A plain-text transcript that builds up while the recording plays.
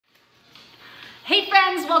Hey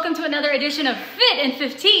friends, welcome to another edition of Fit in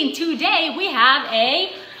 15. Today we have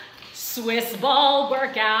a Swiss ball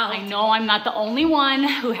workout. I know I'm not the only one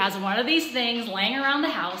who has one of these things laying around the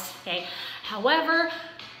house, okay? However,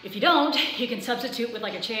 if you don't, you can substitute with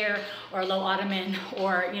like a chair or a low ottoman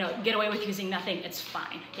or, get away with using nothing. It's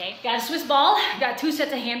fine, okay? Got a Swiss ball, got 2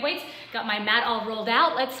 sets of hand weights, got my mat all rolled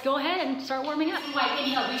out. Let's go ahead and start warming up.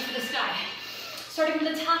 Inhale, reach for the sky. Starting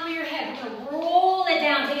from the top of your head, we're gonna roll it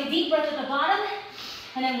down. Take a deep breath at the bottom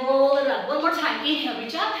and then roll it up. One more time, inhale,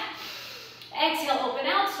 reach up. Exhale, open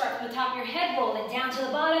out, start from the top of your head, roll it down to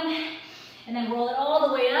the bottom and then roll it all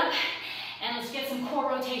the way up. And let's get some core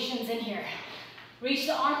rotations in here. Reach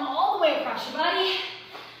the arm all the way across your body.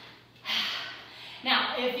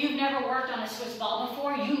 Now, if you've never worked on a Swiss ball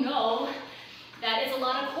before, you know that it's a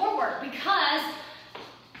lot of core work because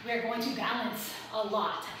we're going to balance a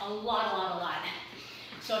lot.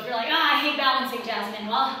 So if you're like, I hate balancing, Jasmine,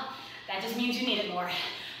 well, that just means you need it more.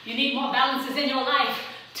 You need more balances in your life.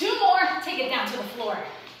 2 more, take it down to the floor.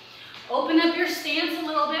 Open up your stance a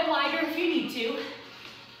little bit wider if you need to.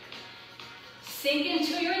 Sink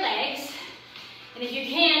into your legs. And if you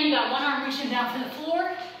can, you got one arm reaching down for the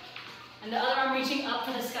floor and the other arm reaching up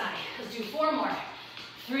for the sky. Let's do 4 more.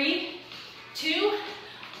 3, 2,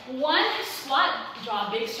 1. Squat, draw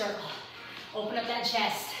a big circle. Open up that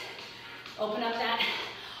chest. Open up that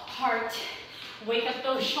heart. Wake up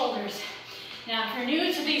those shoulders. Now, if you're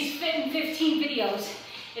new to these Fit in 15 videos,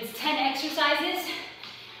 it's 10 exercises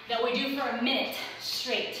that we do for a minute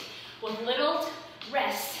straight with little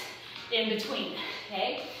rest in between,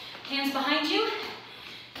 okay? Hands behind you.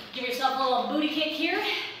 Give yourself a little booty kick here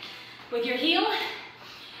with your heel.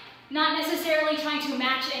 Not necessarily trying to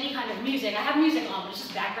match any kind of music. I have music on, but it's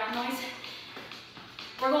just background noise.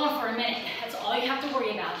 We're going for a minute. That's all you have to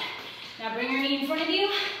worry about. Now bring your knee in front of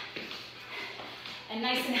you and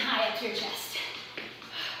nice and high up to your chest.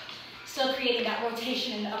 Still creating that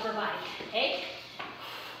rotation in the upper body, okay?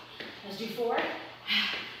 Let's do 4,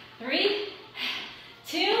 3,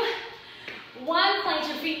 2, 1. Plant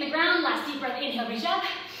your feet in the ground. Last deep breath, inhale, reach up.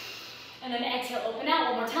 And then exhale, open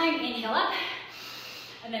out. One more time, inhale up.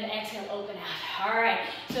 And then exhale, open out. All right,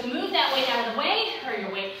 so move that weight out of the way, or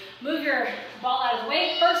your weight, move your ball out of the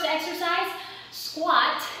way. First exercise,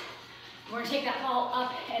 squat. We're gonna take that ball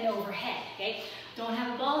up and overhead, okay? Don't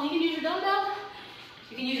have a ball, you can use your dumbbell,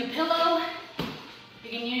 you can use a pillow, you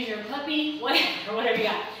can use your puppy, whatever you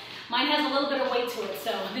got. Mine has a little bit of weight to it,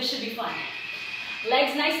 so this should be fun.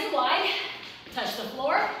 Legs nice and wide, touch the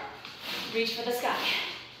floor, reach for the sky.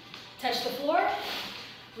 Touch the floor,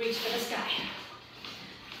 reach for the sky.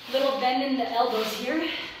 Little bend in the elbows here.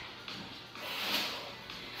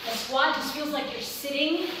 A squat just feels like you're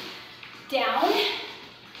sitting down,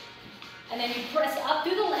 and then you press up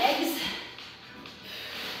through the legs.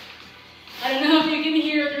 I don't know if you can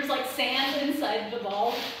hear, there's like sand inside the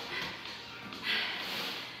ball.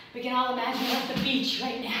 We can all imagine we're at the beach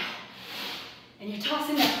right now, and you're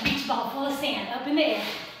tossing that beach ball full of sand up in the air.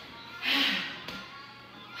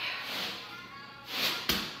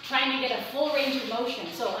 Trying to get a full range of motion.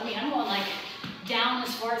 So, I'm going like down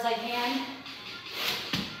as far as I can,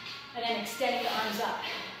 and then extending the arms up.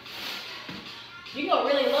 You can go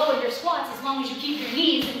really low in your squats as long as you keep your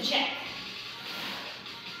knees in check.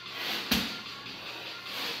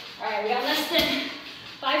 All right, we got less than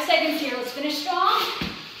 5 seconds here. Let's finish strong.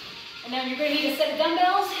 And then you're gonna need a set of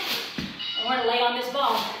dumbbells, and we're gonna lay on this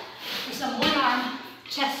ball for some 1-arm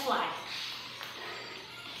chest fly.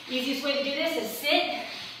 Easiest way to do this is sit,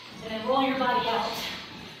 and then roll your body out.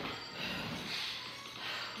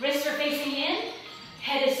 Wrists are facing in,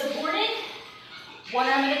 head is supported, 1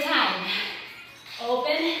 arm at a time.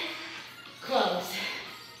 Open, close.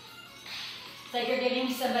 It's like you're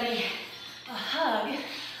giving somebody a hug,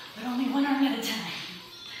 but only 1 arm at a time.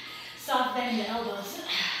 Soft bend in the elbows.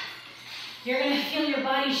 You're gonna feel your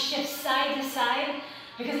body shift side to side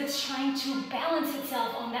because it's trying to balance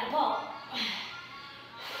itself on that ball.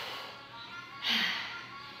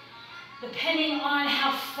 Depending on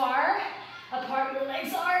how far apart your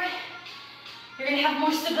legs are, you're gonna have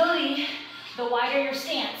more stability the wider your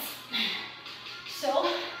stance. So,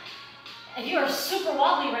 if you are super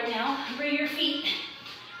wobbly right now, bring your feet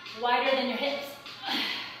wider than your hips.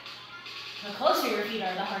 The closer your feet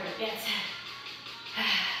are, the harder it gets.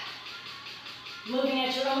 Moving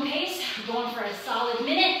at your own pace, we're going for a solid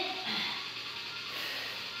minute.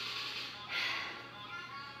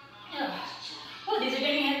 Oh, these are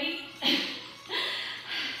getting heavy.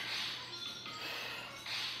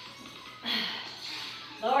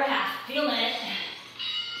 Lower half, feeling it.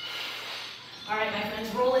 All right, my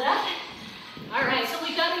friends, roll it up. All right, so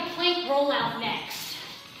we've got a plank rollout next.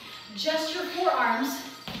 just your forearms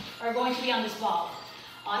are going to be on this ball.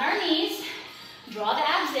 On our knees, draw the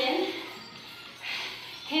abs in.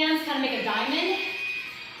 Hands kind of make a diamond.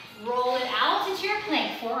 Roll it out into your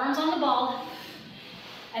plank, forearms on the ball,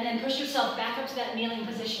 and then push yourself back up to that kneeling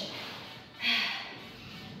position.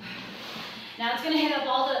 Now it's going to hit up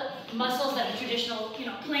all the muscles that a traditional,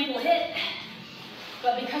 plank will hit,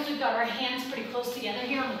 but because we've got our hands pretty close together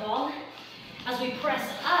here on the ball, as we press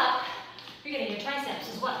up, you're getting your triceps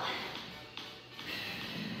as well.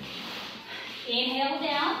 Inhale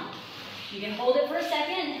down. You can hold it for a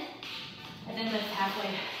second, and then lift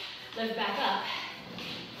halfway, lift back up.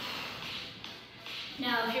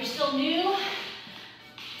 Now, if you're still new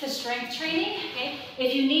to strength training, okay,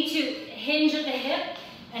 if you need to hinge at the hip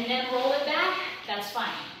and then roll it back, that's fine.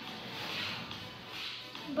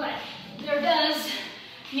 But there does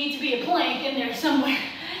need to be a plank in there somewhere.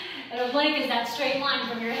 And a plank is that straight line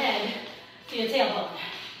from your head to your tailbone.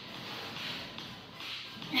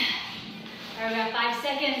 All right, we got 5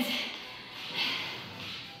 seconds.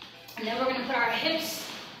 And then we're going to put our hips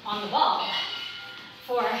on the ball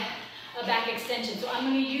for a back extension. So I'm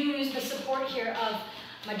going to use the support here of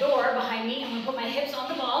my door behind me. I'm going to put my hips on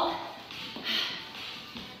the ball.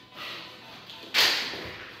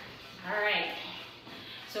 All right.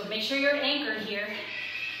 So make sure you're anchored here.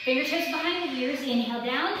 Fingertips behind the ears. Inhale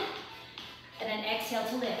down. And then exhale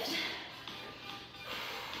to lift.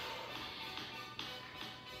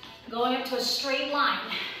 Going up to a straight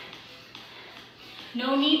line.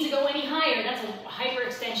 No need to go any higher. That's a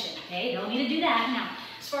hyperextension. Okay, don't need to do that. Now,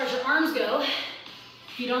 as far as your arms go,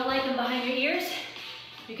 if you don't like them behind your ears,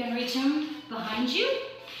 you can reach them behind you.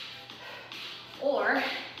 Or,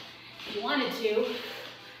 if you wanted to,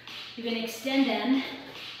 you can extend them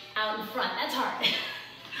out in front. That's hard.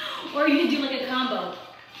 Or you can do like a combo.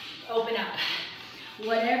 Open up.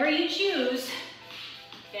 Whatever you choose,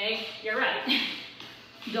 okay, you're right.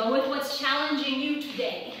 Go with what's challenging you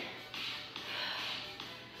today.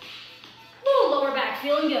 Woo, lower back,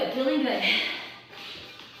 feeling good, feeling good.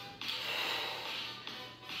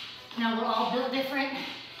 Now we're all built different.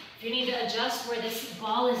 If you need to adjust where this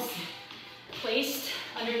ball is placed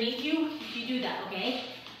underneath you, you do that, okay?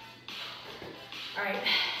 All right,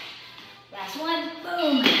 last one,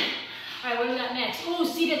 boom. All right, what do we got next? Ooh,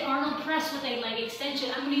 seated Arnold press with a leg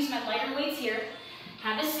extension. I'm gonna use my lighter weights here.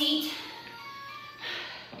 Have a seat.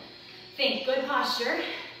 Think, good posture.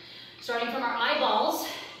 Starting from our eyeballs,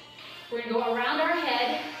 we're gonna go around our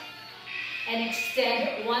head and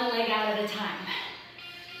extend one leg out at a time.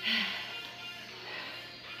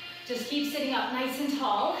 Just keep sitting up nice and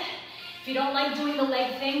tall. If you don't like doing the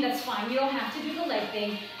leg thing, that's fine. You don't have to do the leg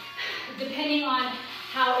thing. Depending on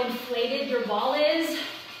how inflated your ball is,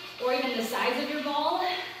 or even the size of your ball.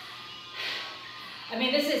 I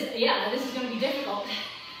mean, this is gonna be difficult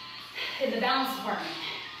in the balance department.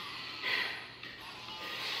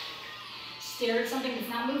 Stare at something that's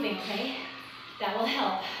not moving, okay? That will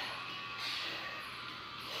help.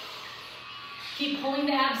 Keep pulling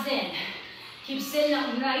the abs in. Keep sitting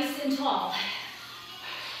up nice and tall.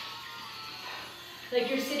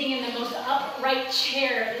 Like you're sitting in the most upright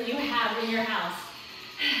chair that you have in your house.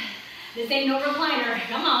 This ain't no recliner,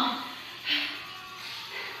 come on.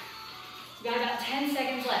 We got about 10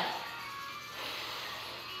 seconds left.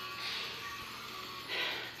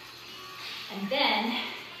 And then,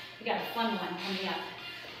 we got a fun one coming up.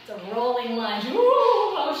 It's a rolling lunge. Woo,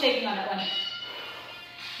 I was shaking on that one.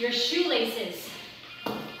 Your shoelaces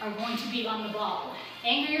are going to be on the ball.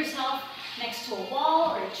 Anchor yourself next to a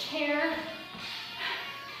wall or a chair.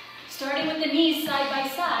 Starting with the knees side by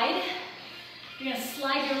side, you're gonna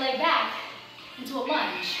slide your leg back into a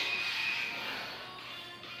lunge.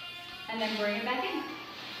 And then bring it back in.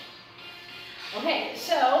 Okay,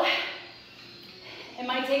 so it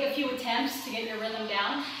might take a few attempts to get your rhythm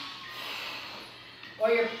down or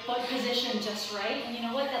your foot position just right, and you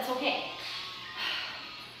know what, that's okay.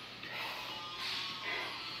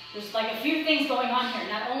 There's like a few things going on here.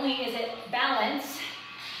 Not only is it balance,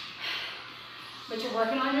 but you're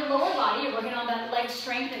working on your lower body, you're working on that leg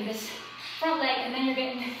strength in this front leg, and then you're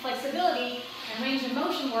getting flexibility and range of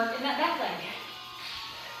motion work in that back leg.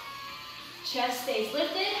 Chest stays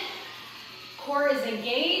lifted, core is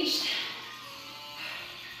engaged.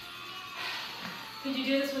 Could you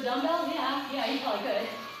do this with dumbbells? Yeah, you probably could.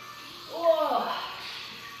 Whoa.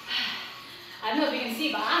 I don't know if you can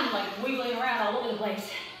see, but I'm like wiggling around all over the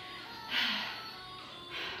place.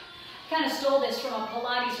 Kind of stole this from a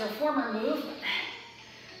Pilates reformer move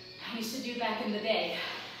I used to do back in the day.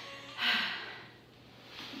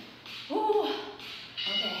 Ooh.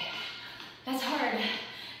 Okay, that's hard.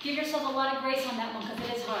 Give yourself a lot of grace on that one because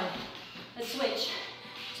it is hard. Let's switch.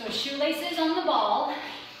 So shoelaces on the ball.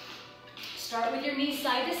 Start with your knees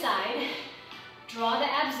side to side. Draw the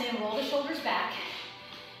abs in, roll the shoulders back.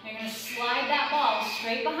 And you're gonna slide that ball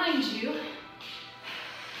straight behind you.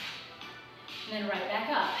 And then right back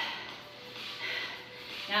up.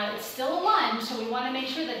 Now it's still a lunge, so we wanna make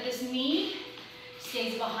sure that this knee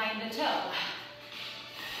stays behind the toe.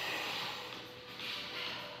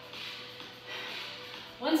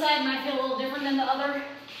 One side might feel a little different than the other.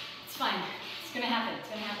 It's fine, it's gonna happen, it's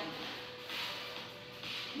gonna happen.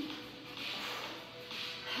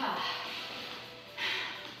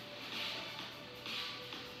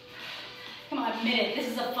 Come on, admit it, this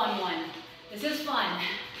is a fun one. This is fun.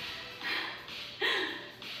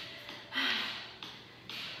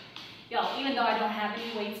 Y'all, even though I don't have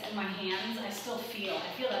any weights in my hands, I still feel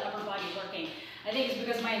that upper body working. I think it's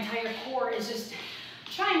because my entire core is just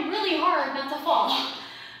trying really hard not to fall.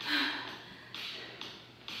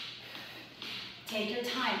 Take your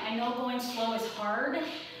time. I know going slow is hard,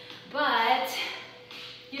 but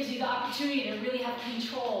gives you the opportunity to really have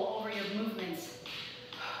control over your movements.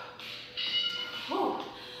 Whew.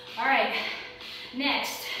 All right,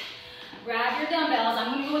 next, grab your dumbbells.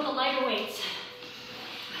 I'm gonna go with the lighter weights.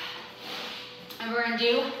 And we're gonna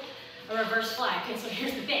do a reverse fly. Okay, so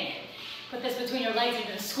here's the thing. Put this between your legs, you're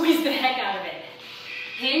gonna squeeze the heck out of it.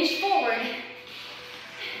 Hinge forward.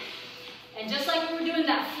 And just like we were doing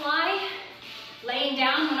that fly, laying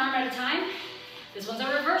down one arm at a time, this one's a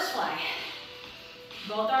reverse fly.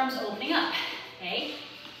 Both arms opening up, okay?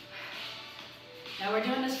 Now we're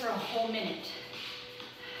doing this for a whole minute.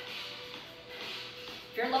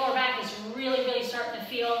 If your lower back is really, really starting to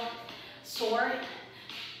feel sore,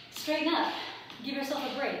 straighten up. Give yourself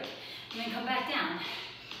a break, and then come back down.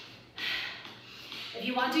 If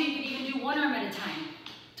you want to, you can even do one arm at a time.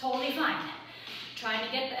 Totally fine. Trying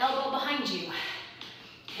to get the elbow behind you.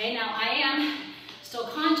 Okay, now I am still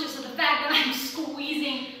conscious of the fact that I'm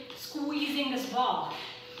squeezing this ball.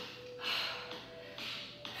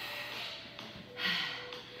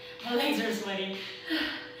 My legs are sweaty.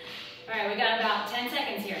 All right, we got about 10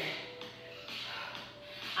 seconds here.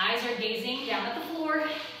 Eyes are gazing down at the floor.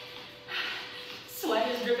 Sweat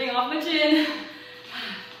is dripping off my chin.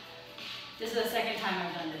 This is the second time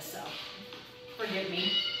I've done this, so forgive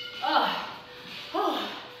me. Oh,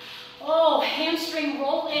 hamstring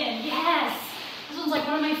roll in, yes. This one's like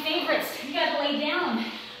one of my favorites. You gotta lay down.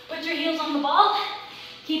 Put your heels on the ball.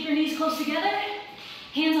 Keep your knees close together.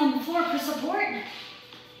 Hands on the floor for support.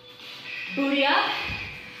 Booty up,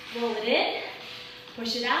 roll it in,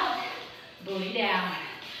 push it out, booty down.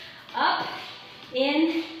 Up,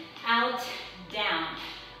 in, out, down.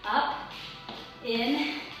 Up,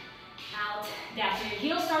 in, out, down. So your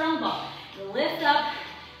heels start on the ball. You lift up,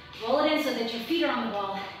 roll it in so that your feet are on the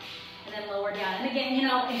ball, and then lower down. And again, you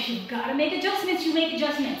know, if you've got to make adjustments, you make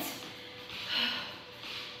adjustments.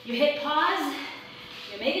 You hit pause,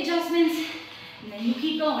 you make adjustments, and then you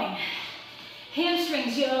keep going.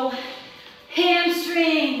 Hamstrings, yo.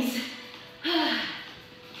 Hamstrings. Now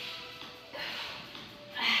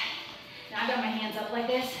I've got my hands up like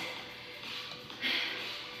this.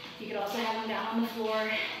 You could also have them down on the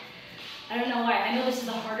floor. I don't know why. I know this is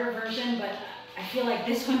a harder version, but I feel like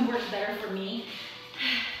this one works better for me.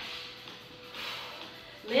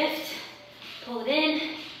 Lift, pull it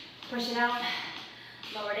in, push it out,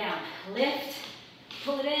 lower down. Lift,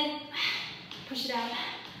 pull it in, push it out,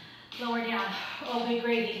 lower down. Oh, good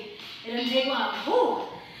gravy. It doesn't take long. Whew.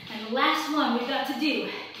 And the last one we've got to do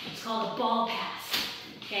is called a ball pass.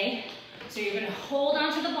 Okay? So you're going to hold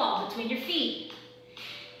onto the ball between your feet.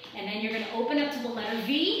 And then you're going to open up to the letter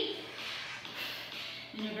V.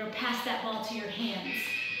 And you're going to pass that ball to your hands.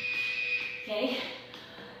 Okay?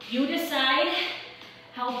 You decide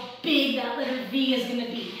how big that letter V is going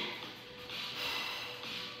to be.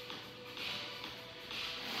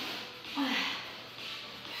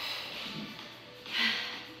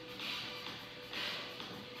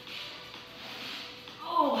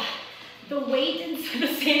 Oh, the weight inside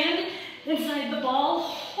the sand, inside the ball,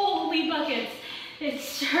 holy buckets. It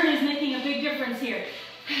sure is making a big difference here.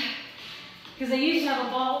 Because I used to have a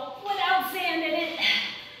ball without sand in it.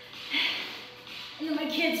 And then my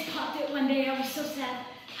kids popped it one day. I was so sad.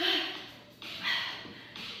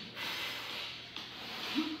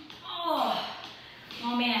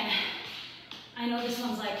 Oh man. I know this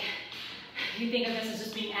one's like, you think of this as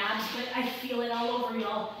just being abs, but I feel it all over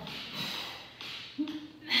y'all.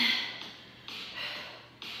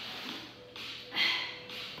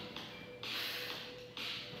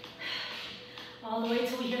 All the way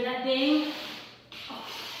till we hear that ding. Oh.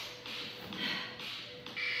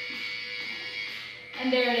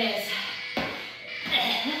 And there it is.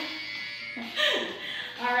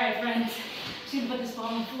 All right.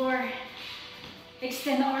 on the floor.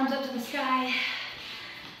 Extend the arms up to the sky.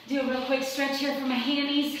 Do a real quick stretch here for my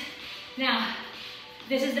hammies. Now,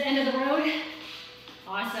 this is the end of the road.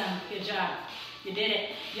 Awesome, good job. You did it.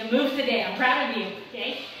 You moved today, I'm proud of you,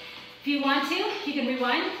 okay? If you want to, you can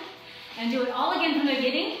rewind and do it all again from the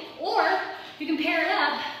beginning, or you can pair it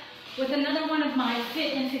up with another one of my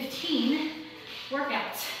Fit in 15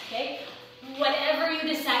 workouts, okay? Whatever you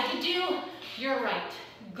decide to do, you're right.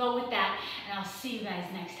 Go with that, and I'll see you guys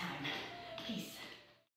next time. Peace.